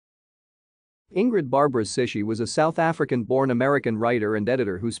Ingrid Barbara Sischy was a South African-born American writer and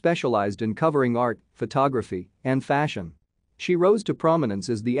editor who specialized in covering art, photography, and fashion. She rose to prominence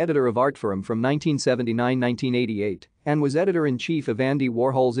as the editor of Artforum from 1979-1988 and was editor-in-chief of Andy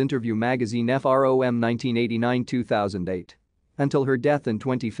Warhol's interview magazine From 1989-2008. Until her death in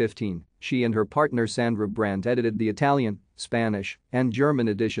 2015, she and her partner Sandra Brant edited the Italian, Spanish, and German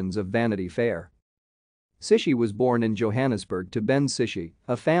editions of Vanity Fair. Sischy was born in Johannesburg to Ben Sischy,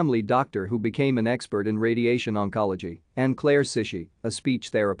 a family doctor who became an expert in radiation oncology, and Claire Sischy, a speech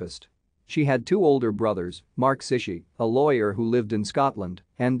therapist. She had two older brothers, Mark Sischy, a lawyer who lived in Scotland,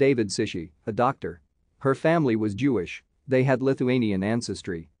 and David Sischy, a doctor. Her family was Jewish. They had Lithuanian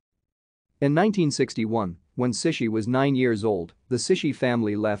ancestry. In 1961, when Sischy was 9 years old, the Sischy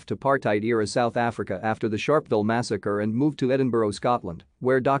family left apartheid-era South Africa after the Sharpeville massacre and moved to Edinburgh, Scotland,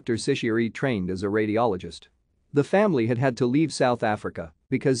 where Dr. Sischy trained as a radiologist. The family had had to leave South Africa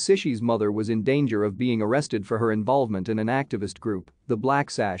because Sischy's mother was in danger of being arrested for her involvement in an activist group, the Black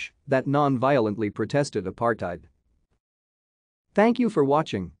Sash, that non-violently protested apartheid. Thank you for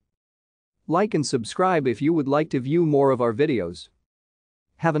watching. Like and subscribe if you would like to view more of our videos.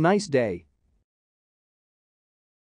 Have a nice day.